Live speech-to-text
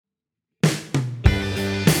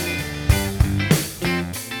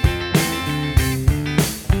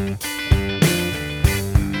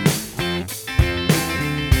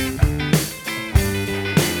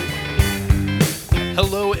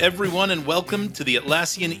everyone, and welcome to the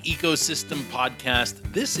Atlassian Ecosystem Podcast.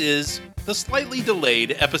 This is the slightly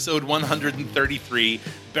delayed episode 133,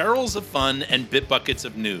 Barrels of Fun and BitBuckets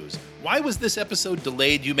of News. Why was this episode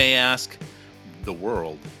delayed, you may ask? The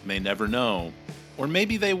world may never know. Or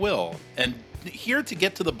maybe they will. And here to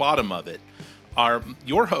get to the bottom of it are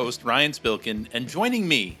your host, Ryan Spilkin, and joining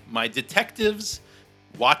me, my detectives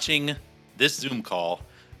watching this Zoom call,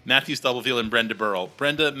 Matthew Stubblefield and Brenda Burrell.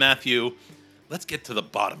 Brenda, Matthew, let's get to the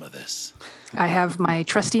bottom of this. I have my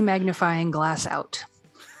trusty magnifying glass out.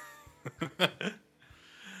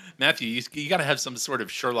 Matthew, you got to have some sort of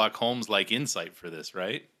Sherlock Holmes-like insight for this,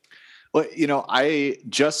 right? Well, I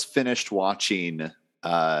just finished watching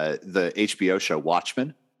the HBO show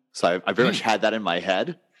Watchmen. So I very much had that in my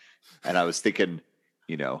head. And I was thinking,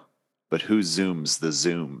 but who zooms the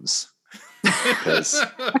zooms? Because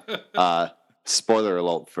spoiler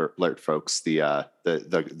alert, folks,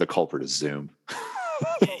 the culprit is Zoom.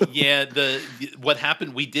 Yeah, what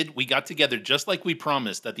happened, we got together just like we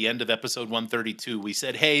promised at the end of episode 132. We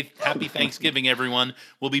said, hey, happy Thanksgiving, everyone.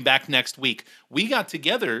 We'll be back next week. We got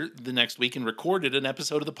together the next week and recorded an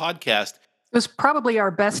episode of the podcast. It was probably our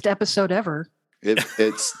best episode ever.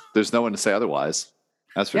 There's no one to say otherwise.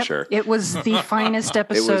 That's for sure. It was the finest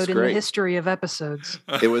episode in the history of episodes.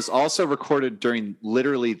 It was also recorded during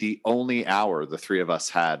literally the only hour the three of us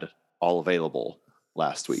had all available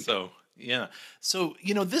last week. So, yeah. So,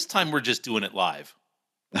 this time we're just doing it live.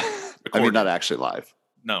 I mean, not actually live.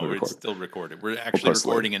 No, it's still recorded. We're actually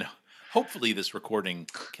recording, and hopefully this recording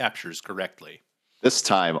captures correctly. This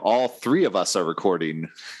time, all three of us are recording.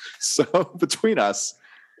 So between us,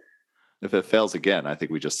 if it fails again, I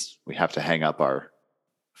think we have to hang up our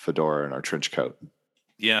fedora and our trench coat.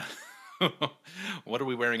 Yeah. What are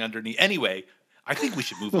we wearing underneath? Anyway, I think we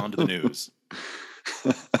should move on to the news.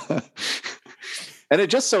 And it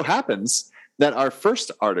just so happens that our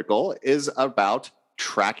first article is about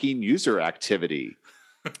tracking user activity,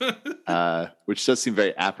 which does seem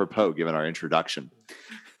very apropos given our introduction.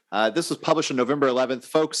 This was published on November 11th.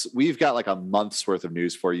 Folks, we've got like a month's worth of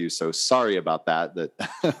news for you, so sorry about that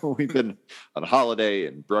we've been on holiday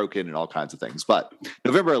and broken and all kinds of things. But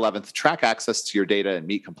November 11th, track access to your data and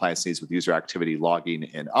meet compliance needs with user activity logging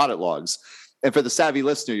and audit logs. And for the savvy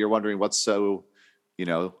listener, you're wondering what's so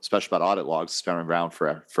special about audit logs. It's been around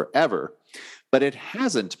forever, but it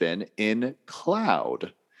hasn't been in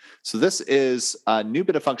cloud. So this is a new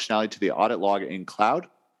bit of functionality to the audit log in cloud,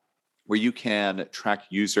 where you can track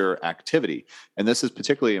user activity. And this is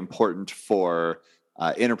particularly important for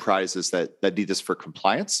enterprises that need this for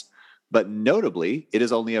compliance. But notably, it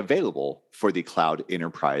is only available for the cloud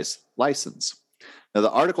enterprise license. Now, the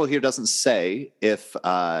article here doesn't say if,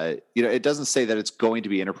 it doesn't say that it's going to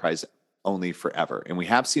be enterprise only forever. And we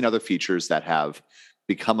have seen other features that have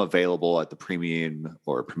become available at the premium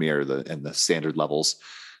or premier and the standard levels.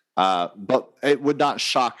 But it would not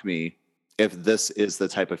shock me if this is the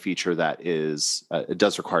type of feature that it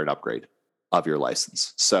does require an upgrade of your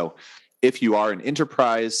license. So if you are an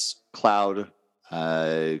enterprise cloud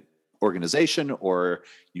organization, or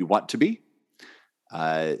you want to be,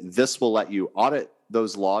 this will let you audit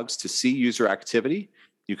those logs to see user activity.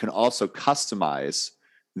 You can also customize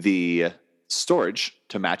the storage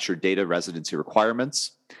to match your data residency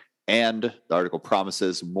requirements. And the article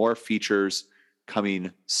promises more features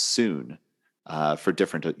coming soon for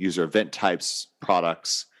different user event types,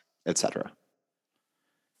 products, etc.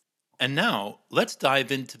 And now let's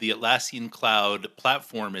dive into the Atlassian Cloud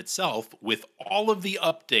platform itself with all of the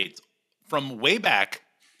updates from way back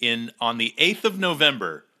on the 8th of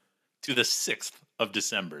November to the 6th of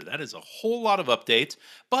December. That is a whole lot of updates.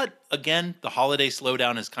 But again, the holiday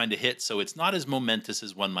slowdown has kind of hit, so it's not as momentous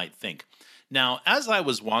as one might think. Now, as I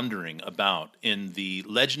was wandering about in the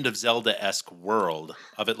Legend of Zelda-esque world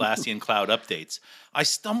of Atlassian Cloud updates, I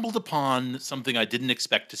stumbled upon something I didn't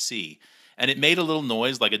expect to see. And it made a little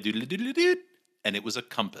noise like a doodle-doodle-doot, and it was a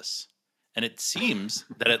compass. And it seems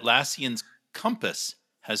that Atlassian's compass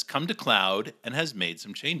has come to cloud and has made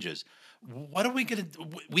some changes. What are we going to do?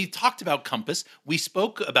 We talked about Compass. We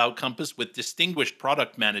spoke about Compass with distinguished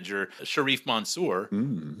product manager Sharif Mansour.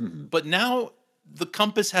 Mm-hmm. But now the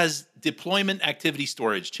Compass has deployment activity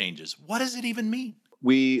storage changes. What does it even mean?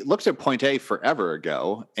 We looked at Point A forever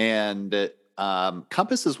ago, and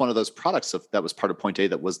Compass is one of those products that was part of Point A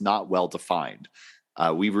that was not well defined.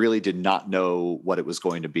 We really did not know what it was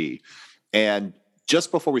going to be. And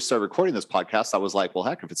just before we started recording this podcast, I was like, well,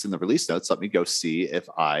 heck, if it's in the release notes, let me go see if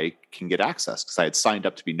I can get access, because I had signed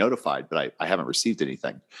up to be notified, but I haven't received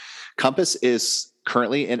anything. Compass is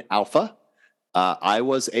currently in alpha. I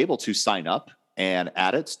was able to sign up and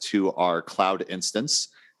add it to our cloud instance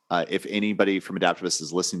If anybody from Adaptivist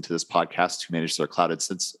is listening to this podcast who manages their cloud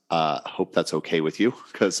instance, hope that's okay with you,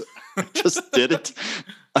 because I just did it.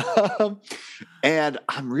 And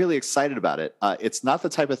I'm really excited about it. It's not the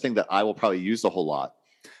type of thing that I will probably use a whole lot,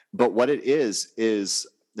 but what it is as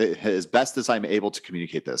best as I'm able to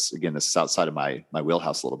communicate this. Again, this is outside of my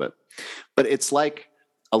wheelhouse a little bit, but it's like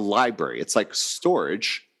a library. It's like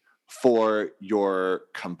storage for your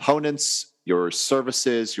components, your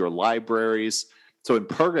services, your libraries. So in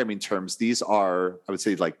programming terms, these are, I would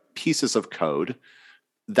say, like pieces of code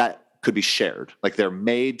that could be shared. Like they're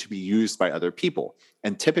made to be used by other people.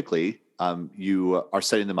 And typically you are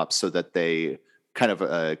setting them up so that they kind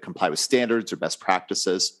of comply with standards or best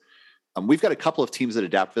practices. We've got a couple of teams at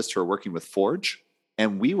Adaptivist who are working with Forge,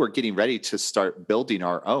 and we were getting ready to start building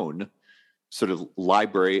our own sort of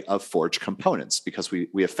library of Forge components, because we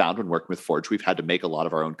have found when working with Forge, we've had to make a lot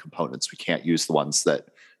of our own components. We can't use the ones that,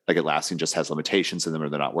 like, Atlassian just has limitations in them or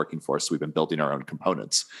they're not working for us. So we've been building our own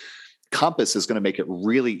components. Compass is going to make it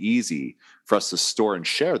really easy for us to store and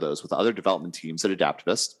share those with other development teams at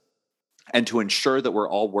Adaptivist, and to ensure that we're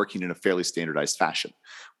all working in a fairly standardized fashion,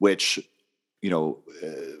 which,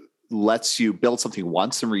 lets you build something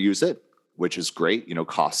once and reuse it, which is great,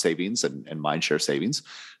 cost savings and mind share savings.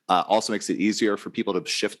 Also makes it easier for people to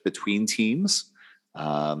shift between teams.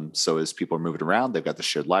 So as people are moving around, they've got the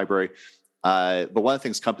shared library. But one of the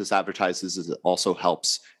things Compass advertises is it also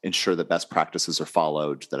helps ensure that best practices are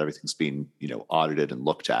followed, that everything's being, audited and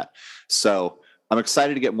looked at. So I'm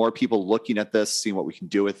excited to get more people looking at this, seeing what we can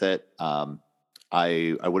do with it.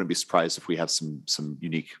 I wouldn't be surprised if we have some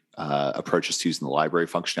unique approaches to using the library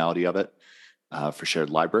functionality of it for shared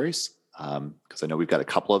libraries, because I know we've got a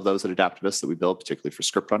couple of those at Adaptivist that we build, particularly for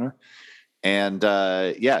Script Runner. And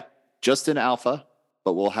just in alpha,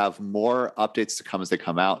 but we'll have more updates to come as they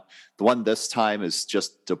come out. The one this time is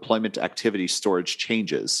just deployment activity storage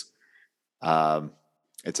changes.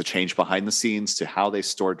 It's a change behind the scenes to how they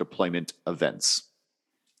store deployment events.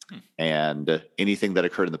 And anything that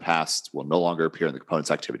occurred in the past will no longer appear in the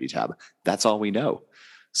components activity tab. That's all we know.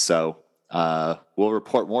 So we'll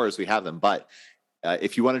report more as we have them. But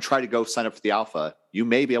if you want to try to go sign up for the alpha, you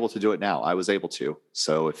may be able to do it now. I was able to.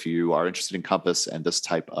 So if you are interested in Compass and this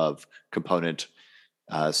type of component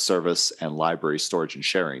service and library storage and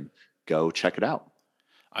sharing, go check it out.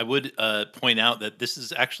 I would point out that this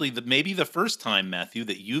is actually maybe the first time, Matthew,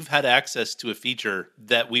 that you've had access to a feature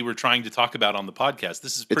that we were trying to talk about on the podcast.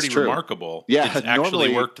 This is pretty remarkable. Yeah, it's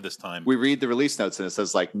actually worked this time. We read the release notes and it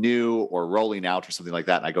says like new or rolling out or something like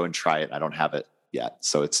that, and I go and try it. And I don't have it yet,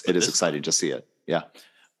 so it is exciting to see it. Yeah.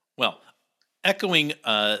 Well, echoing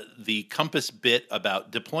the Compass bit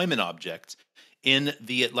about deployment objects, in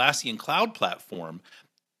the Atlassian Cloud Platform,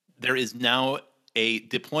 there is now a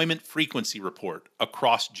deployment frequency report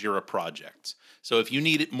across Jira projects. So if you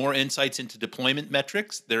need more insights into deployment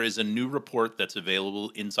metrics, there is a new report that's available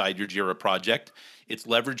inside your Jira project. It's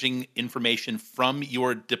leveraging information from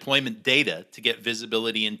your deployment data to get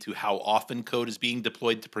visibility into how often code is being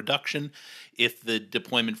deployed to production, if the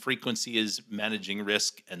deployment frequency is managing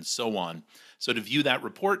risk, and so on. So to view that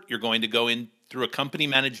report, you're going to go in through a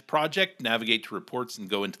company-managed project, navigate to reports, and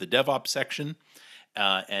go into the DevOps section.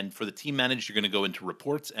 And for the team managed, you're going to go into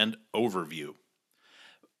reports and overview.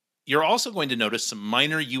 You're also going to notice some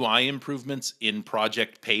minor UI improvements in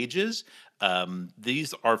project pages.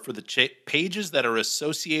 These are for the pages that are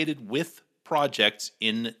associated with projects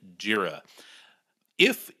in Jira.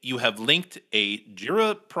 If you have linked a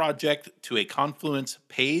Jira project to a Confluence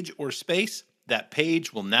page or space, that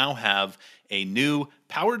page will now have a new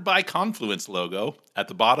Powered by Confluence logo at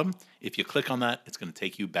the bottom. If you click on that, it's going to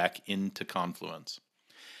take you back into Confluence.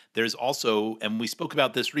 There's also, and we spoke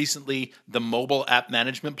about this recently, the mobile app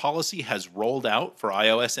management policy has rolled out for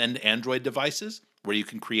iOS and Android devices, where you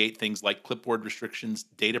can create things like clipboard restrictions,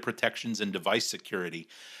 data protections, and device security.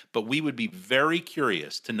 But we would be very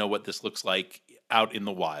curious to know what this looks like out in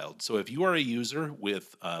the wild. So if you are a user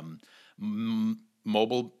with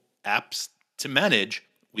mobile apps to manage,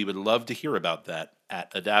 we would love to hear about that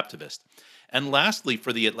at Adaptivist. And lastly,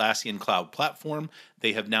 for the Atlassian Cloud Platform,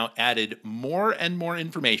 they have now added more and more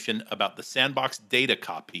information about the Sandbox data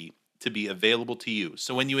copy to be available to you.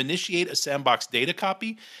 So when you initiate a Sandbox data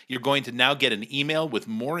copy, you're going to now get an email with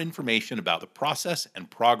more information about the process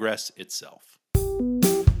and progress itself.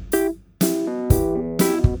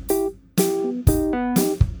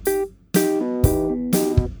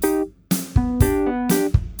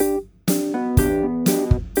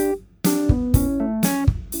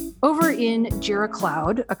 Over in Jira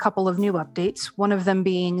Cloud, a couple of new updates, one of them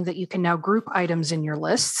being that you can now group items in your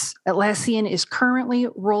lists. Atlassian is currently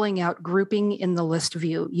rolling out grouping in the list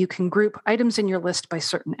view. You can group items in your list by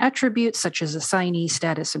certain attributes, such as assignee,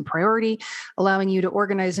 status, and priority, allowing you to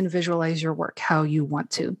organize and visualize your work how you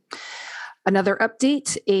want to. Another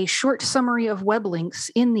update, a short summary of web links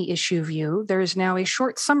in the issue view. There is now a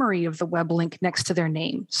short summary of the web link next to their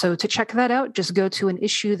name. So to check that out, just go to an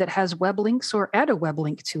issue that has web links or add a web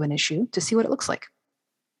link to an issue to see what it looks like.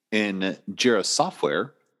 In Jira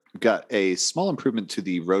Software, we've got a small improvement to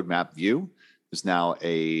the roadmap view. There's now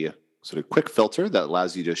a sort of quick filter that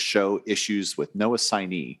allows you to show issues with no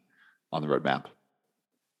assignee on the roadmap.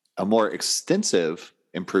 A more extensive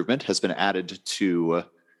improvement has been added to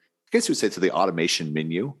I guess you would say to the automation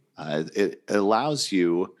menu. It allows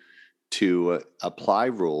you to apply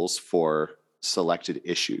rules for selected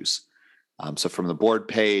issues. So from the board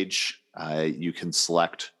page, you can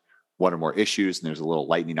select one or more issues, and there's a little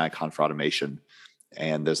lightning icon for automation.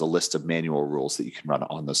 And there's a list of manual rules that you can run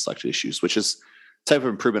on those selected issues, which is the type of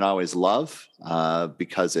improvement I always love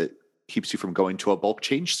because it keeps you from going to a bulk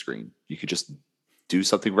change screen. You could just do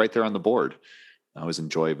something right there on the board. I always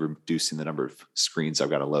enjoy reducing the number of screens I've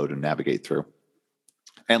got to load and navigate through.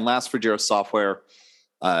 And last for Jira Software,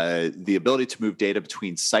 the ability to move data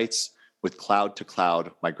between sites with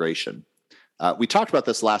cloud-to-cloud migration. We talked about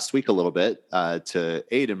this last week a little bit to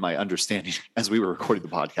aid in my understanding as we were recording the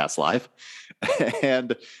podcast live,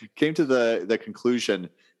 and came to the conclusion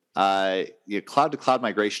cloud-to-cloud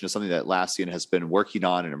migration is something that Atlassian has been working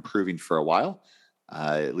on and improving for a while,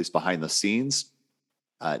 at least behind the scenes.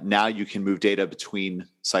 Now you can move data between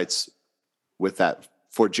sites with that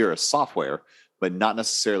for Jira Software, but not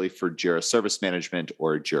necessarily for Jira Service Management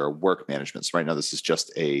or Jira Work Management. So right now, this is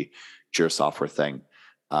just a Jira Software thing.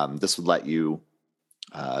 This would let you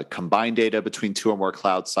combine data between two or more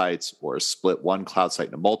cloud sites, or split one cloud site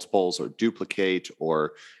into multiples, or duplicate,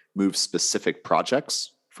 or move specific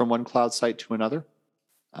projects from one cloud site to another,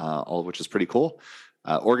 all of which is pretty cool.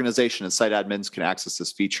 Organization and site admins can access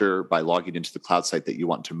this feature by logging into the cloud site that you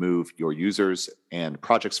want to move your users and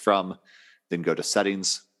projects from, then go to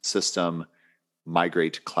Settings, System,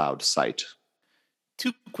 Migrate Cloud Site.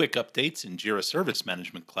 Two quick updates in Jira Service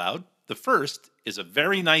Management Cloud. The first is a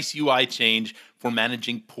very nice UI change for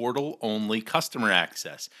managing portal-only customer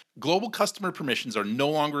access. Global customer permissions are no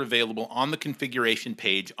longer available on the configuration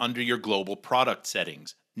page under your global product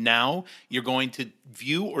settings. Now, you're going to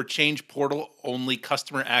view or change portal-only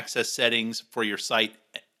customer access settings for your site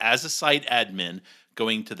as a site admin,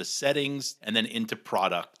 going to the settings and then into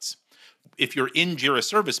products. If you're in Jira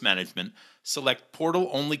Service Management, select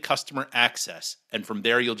portal-only customer access, and from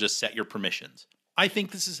there you'll just set your permissions. I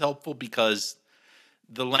think this is helpful because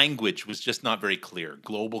the language was just not very clear.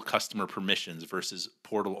 Global customer permissions versus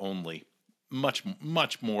portal-only.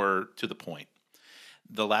 Much more to the point.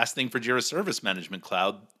 The last thing for Jira Service Management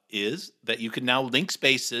Cloud is that you can now link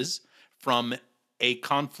spaces from a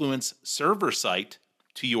Confluence server site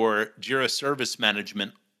to your Jira Service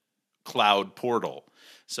Management Cloud portal.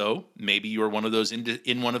 So maybe you're one of those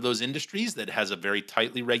in one of those industries that has a very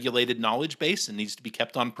tightly regulated knowledge base and needs to be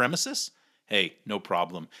kept on premises. Hey, no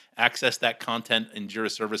problem. Access that content in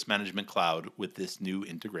Jira Service Management Cloud with this new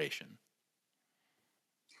integration.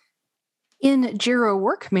 In Jira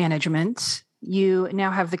Work Management, you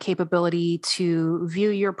now have the capability to view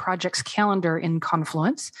your project's calendar in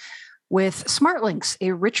Confluence with Smart Links,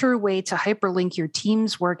 a richer way to hyperlink your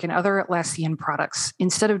team's work and other Atlassian products.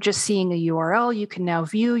 Instead of just seeing a URL, you can now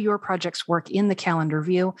view your project's work in the calendar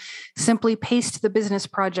view. Simply paste the business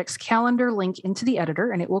project's calendar link into the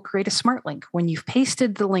editor, and it will create a Smart Link. When you've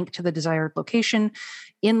pasted the link to the desired location,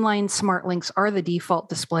 inline Smart Links are the default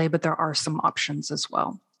display, but there are some options as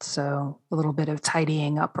well. So a little bit of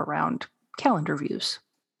tidying up around calendar views.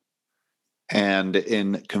 And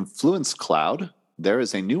in Confluence Cloud, there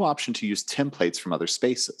is a new option to use templates from other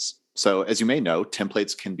spaces. So as you may know,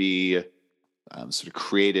 templates can be sort of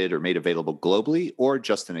created or made available globally or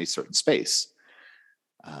just in a certain space.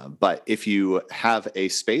 But if you have a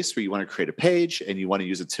space where you want to create a page and you want to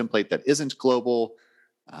use a template that isn't global,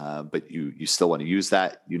 but you still want to use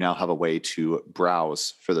that, you now have a way to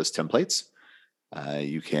browse for those templates.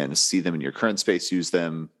 You can see them in your current space, use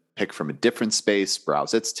them, pick from a different space,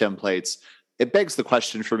 browse its templates. It begs the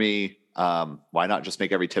question for me, why not just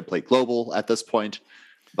make every template global at this point?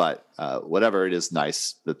 But whatever, it is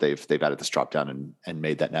nice that they've added this dropdown and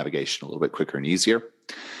made that navigation a little bit quicker and easier.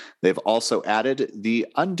 They've also added the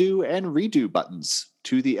undo and redo buttons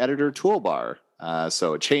to the editor toolbar.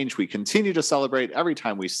 So a change we continue to celebrate every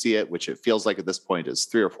time we see it, which it feels like at this point is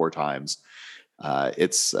 3 or 4 times.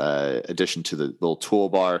 Its addition to the little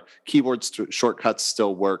toolbar. Keyboard shortcuts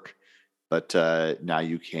still work, but now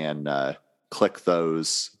you can click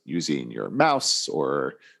those using your mouse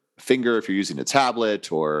or finger if you're using a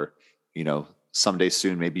tablet, or someday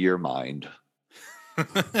soon maybe your mind.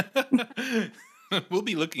 We'll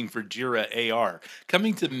be looking for Jira AR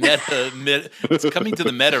coming to it's coming to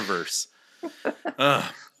the metaverse.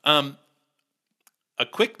 A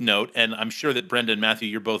quick note, and I'm sure that Brenda and Matthew,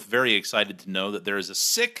 you're both very excited to know that there is a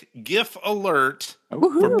sick GIF alert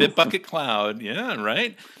for BitBucket Cloud. Yeah,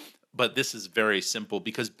 right? But this is very simple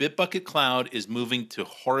because BitBucket Cloud is moving to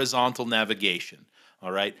horizontal navigation.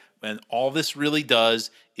 All right. And all this really does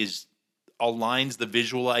is aligns the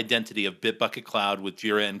visual identity of BitBucket Cloud with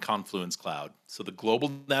Jira and Confluence Cloud. So the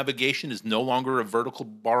global navigation is no longer a vertical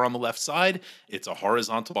bar on the left side. It's a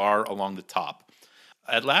horizontal bar along the top.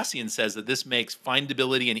 Atlassian says that this makes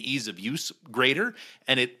findability and ease of use greater,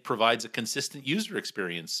 and it provides a consistent user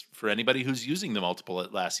experience for anybody who's using the multiple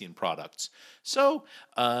Atlassian products. So,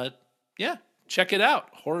 check it out.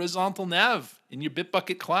 Horizontal nav in your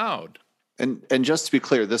BitBucket Cloud. And just to be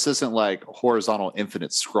clear, this isn't like horizontal infinite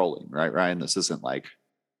scrolling, right, Ryan? This isn't like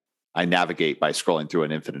I navigate by scrolling through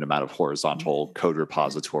an infinite amount of horizontal code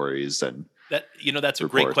repositories and that's a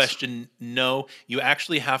reports. Great question. No, you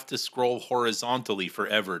actually have to scroll horizontally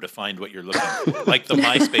forever to find what you're looking for, like the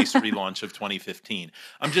MySpace relaunch of 2015.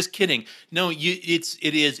 I'm just kidding. No,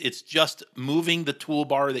 it's just moving the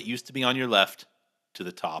toolbar that used to be on your left to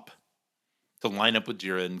the top to line up with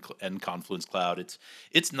Jira and Confluence Cloud.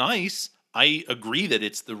 It's nice. I agree that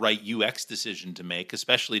it's the right UX decision to make,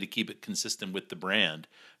 especially to keep it consistent with the brand.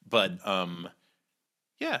 But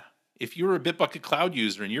if you're a BitBucket Cloud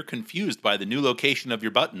user and you're confused by the new location of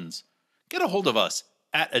your buttons, get a hold of us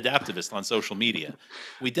at Adaptivist on social media.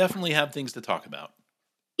 We definitely have things to talk about.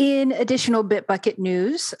 In additional BitBucket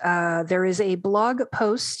news, there is a blog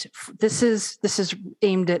post. This is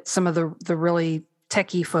aimed at some of the really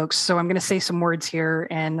techie folks. So I'm going to say some words here,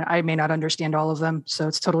 and I may not understand all of them. So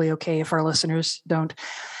it's totally okay if our listeners don't.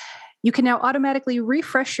 You can now automatically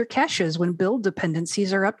refresh your caches when build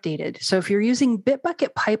dependencies are updated. So if you're using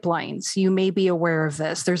BitBucket pipelines, you may be aware of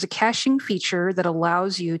this. There's a caching feature that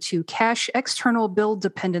allows you to cache external build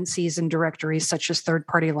dependencies in directories such as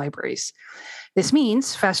third-party libraries. This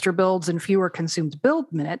means faster builds and fewer consumed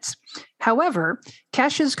build minutes. However,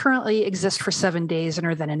 caches currently exist for 7 days and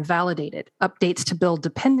are then invalidated. Updates to build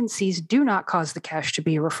dependencies do not cause the cache to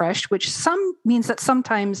be refreshed, which means that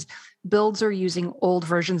sometimes builds are using old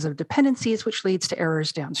versions of dependencies, which leads to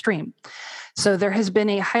errors downstream. So there has been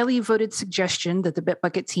a highly voted suggestion that the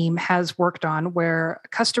BitBucket team has worked on where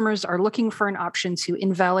customers are looking for an option to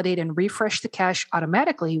invalidate and refresh the cache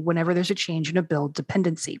automatically whenever there's a change in a build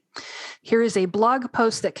dependency. Here is a blog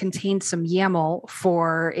post that contains some YAML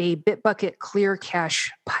for a BitBucket clear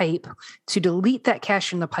cache pipe to delete that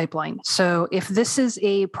cache in the pipeline. So if this is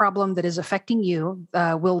a problem that is affecting you,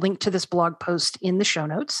 we'll link to this blog post in the show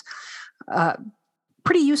notes.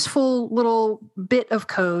 Pretty useful little bit of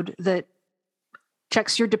code that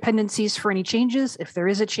checks your dependencies for any changes. If there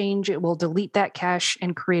is a change, it will delete that cache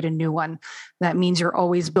and create a new one. That means you're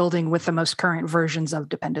always building with the most current versions of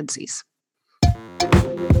dependencies.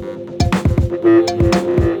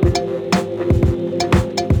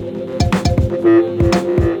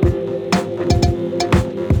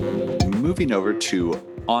 Moving over to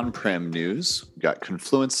on-prem news, we got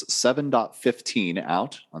Confluence 7.15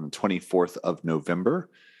 out on the 24th of November,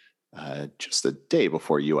 just a day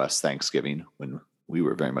before U.S. Thanksgiving, when we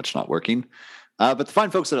were very much not working. But the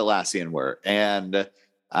fine folks at Atlassian were. And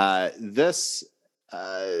this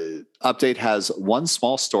update has one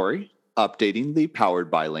small story updating the powered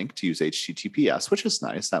by link to use HTTPS, which is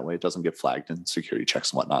nice. That way it doesn't get flagged in security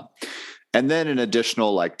checks and whatnot. And then an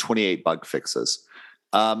additional 28 bug fixes.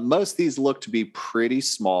 Most of these look to be pretty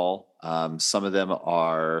small. Some of them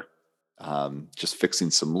are just fixing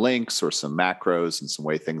some links or some macros and some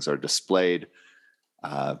way things are displayed.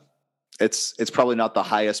 It's probably not the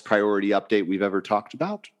highest priority update we've ever talked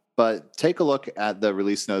about, but take a look at the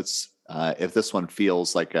release notes. If this one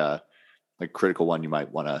feels like a critical one, you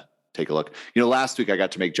might want to take a look. Last week I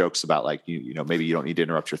got to make jokes about maybe you don't need to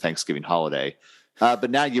interrupt your Thanksgiving holiday,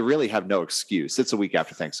 but now you really have no excuse. It's a week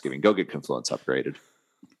after Thanksgiving. Go get Confluence upgraded.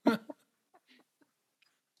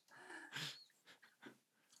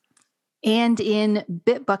 And in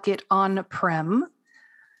BitBucket on-prem,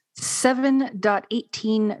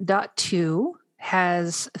 7.18.2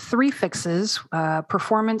 has 3 fixes: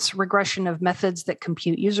 performance regression of methods that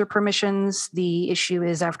compute user permissions. The issue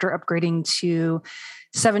is after upgrading to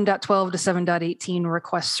 7.12 to 7.18,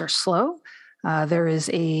 requests are slow. There is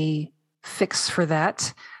a fix for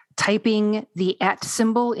that. Typing the @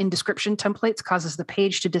 symbol in description templates causes the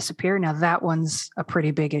page to disappear. Now, that one's a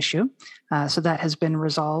pretty big issue. So that has been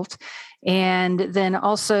resolved. And then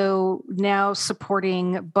also now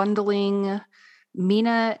supporting bundling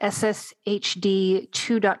Mina SSHD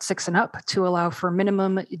 2.6 and up to allow for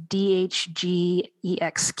minimum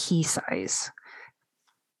DHGEX key size.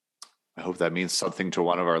 I hope that means something to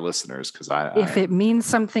one of our listeners, because if it means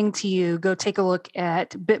something to you, go take a look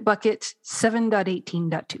at BitBuckets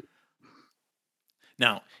 7.18.2.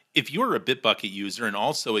 Now, if you're a BitBucket user and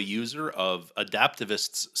also a user of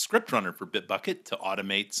Adaptivist's script runner for BitBucket to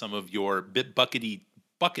automate some of your BitBuckety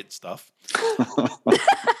bucket stuff,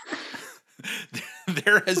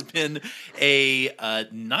 there has been a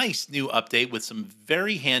nice new update with some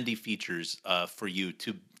very handy features for you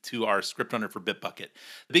to our script runner for BitBucket.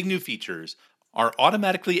 The big new features are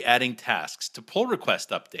automatically adding tasks to pull request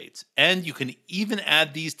updates, and you can even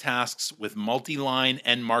add these tasks with multi-line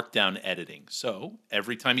and markdown editing. So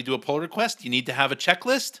every time you do a pull request, you need to have a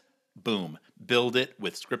checklist. Boom, build it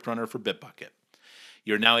with script runner for BitBucket.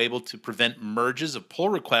 You're now able to prevent merges of pull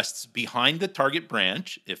requests behind the target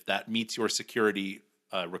branch if that meets your security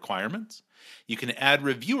requirements. You can add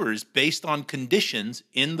reviewers based on conditions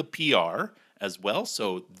in the PR as well.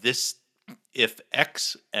 So this, if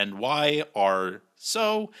X and Y are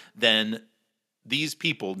so, then these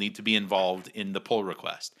people need to be involved in the pull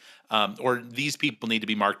request, or these people need to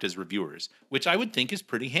be marked as reviewers, which I would think is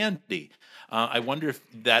pretty handy. I wonder if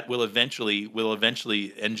that will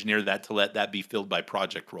eventually engineer that to let that be filled by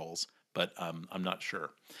project roles, but I'm not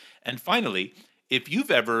sure. And finally, if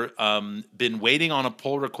you've ever been waiting on a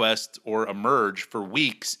pull request or a merge for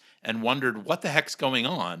weeks and wondered what the heck's going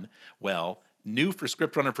on, well, new for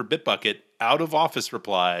script runner for BitBucket, out of office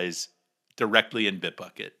replies directly in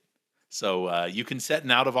BitBucket. So you can set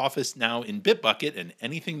an out of office now in BitBucket, and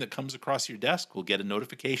anything that comes across your desk will get a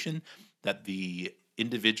notification that the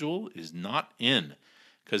individual is not in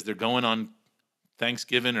because they're going on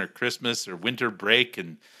Thanksgiving or Christmas or winter break,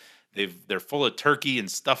 and they're full of turkey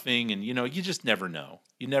and stuffing, and you just never know.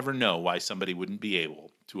 You never know why somebody wouldn't be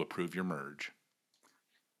able to approve your merge.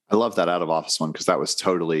 I love that out of office one because that was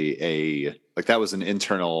totally that was an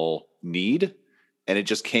internal need, and it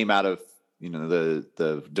just came out of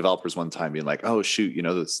the developers one time being like, oh shoot,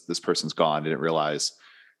 this person's gone. Didn't realize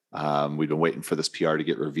we'd been waiting for this PR to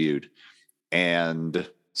get reviewed, and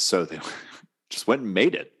so they just went and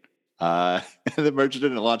made it, and then merged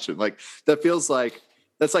it and launched it. Like that feels like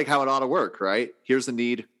that's like how it ought to work, right? Here's the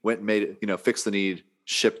need, went and made it, fixed the need,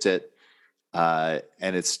 shipped it, and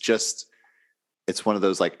it's one of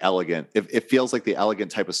those like elegant. It feels like the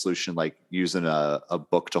elegant type of solution, like using a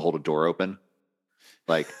book to hold a door open.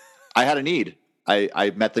 Like I had a need,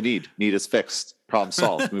 I met the need. Need is fixed. Problem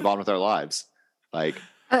solved. Move on with our lives. Like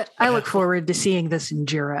I look forward to seeing this in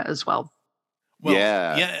Jira as well. Well,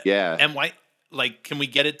 yeah. And why? Like, can we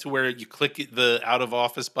get it to where you click the out of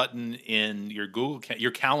office button in your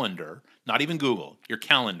your calendar? Not even Google, your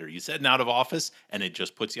calendar. You set an out of office, and it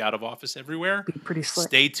just puts you out of office everywhere. Be pretty slick.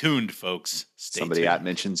 Stay tuned, folks. Somebody tuned.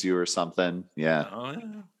 mentions you or something. Yeah. Oh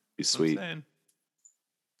yeah. Be sweet.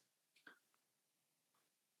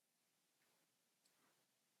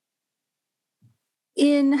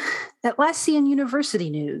 In Atlassian University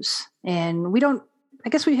news, and I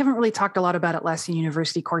guess we haven't really talked a lot about Atlassian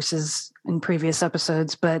University courses in previous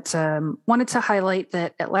episodes, but wanted to highlight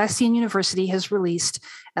that Atlassian University has released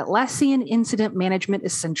Atlassian Incident Management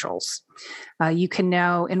Essentials. You can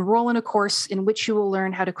now enroll in a course in which you will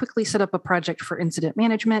learn how to quickly set up a project for incident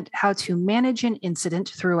management, how to manage an incident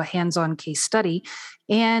through a hands-on case study,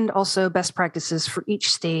 and also best practices for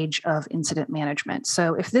each stage of incident management.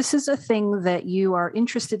 So if this is a thing that you are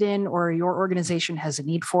interested in or your organization has a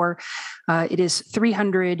need for, it is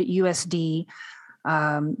 $300 USD.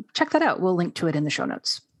 Check that out. We'll link to it in the show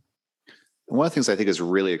notes. One of the things I think is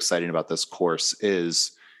really exciting about this course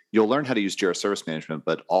is you'll learn how to use Jira Service Management,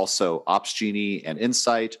 but also OpsGenie and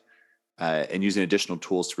Insight, and using additional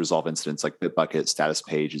tools to resolve incidents like BitBucket, Status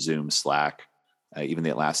Page, Zoom, Slack, even the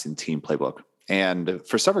Atlassian Team Playbook. And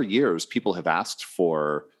for several years, people have asked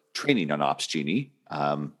for training on OpsGenie.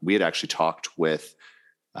 We had actually talked with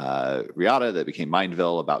Riata that became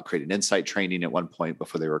Mindville about creating Insight training at one point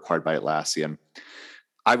before they were acquired by Atlassian.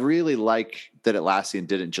 I really like that Atlassian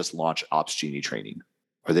didn't just launch OpsGenie training,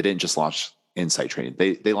 or they didn't just launch Insight training.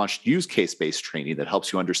 They launched use case-based training that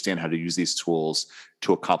helps you understand how to use these tools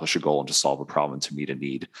to accomplish a goal and to solve a problem, to meet a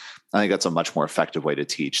need. I think that's a much more effective way to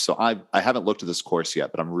teach. So I haven't looked at this course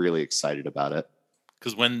yet, but I'm really excited about it.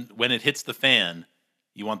 Because when it hits the fan,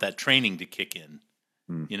 you want that training to kick in.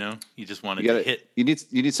 You just want it to hit. You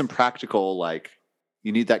need some practical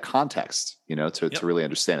you need that context, to really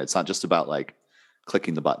understand it. It's not just about like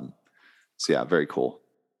clicking the button. So yeah, very cool.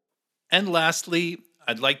 And lastly,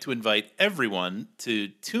 I'd like to invite everyone to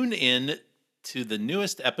tune in to the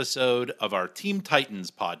newest episode of our Team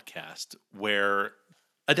Titans podcast, where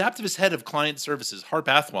Adaptivist Head of Client Services Harp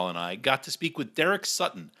Athwal and I got to speak with Derek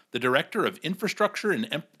Sutton, the Director of Infrastructure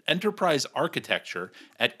and Enterprise Architecture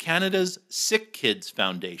at Canada's Sick Kids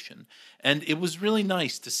Foundation. And it was really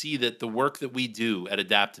nice to see that the work that we do at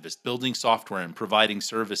Adaptivist, building software and providing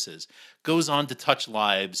services, goes on to touch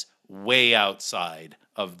lives way outside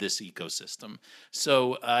of this ecosystem.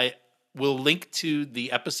 So I will link to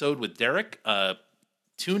the episode with Derek.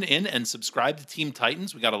 Tune in and subscribe to Team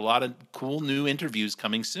Titans. We got a lot of cool new interviews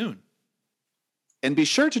coming soon. And be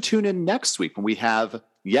sure to tune in next week when we have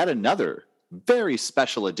yet another very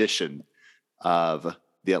special edition of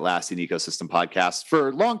the Atlassian Ecosystem Podcast.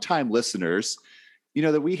 For longtime listeners,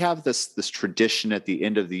 that we have this tradition at the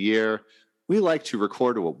end of the year. We like to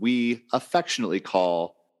record what we affectionately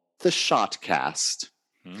call the Shotcast.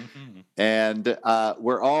 Mm-hmm. And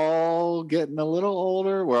we're all getting a little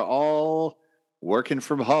older. We're all working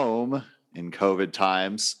from home in COVID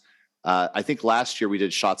times. I think last year we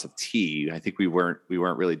did shots of tea. I think we weren't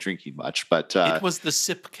really drinking much, but it was the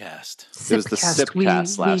Sipcast. It was the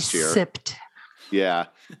Sipcast last year. We sipped. Yeah,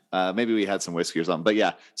 maybe we had some whiskey or something. But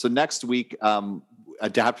yeah, so next week,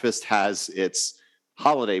 Adaptivist has its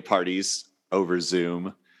holiday parties over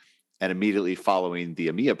Zoom, and immediately following the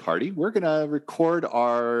EMEA party, we're gonna record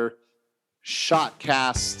our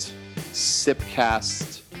Shotcast,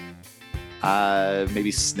 Sipcast,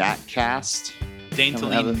 maybe Snackcast.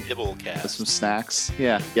 Daintily Nibblecast. With some snacks.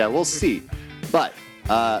 Yeah, we'll see. But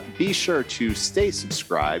be sure to stay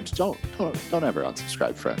subscribed. Don't ever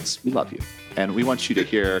unsubscribe, friends. We love you. And we want you to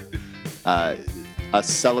hear us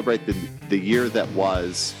celebrate the year that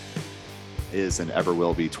was, is, and ever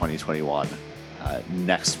will be 2021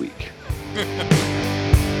 next week.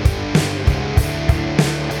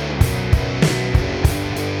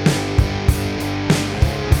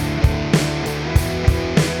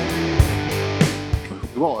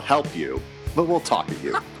 We won't help you, but we'll talk to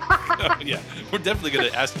you. Yeah, we're definitely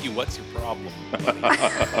going to ask you what's your problem.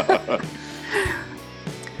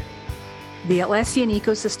 The Atlassian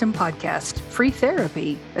Ecosystem Podcast, free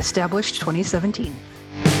therapy, established 2017.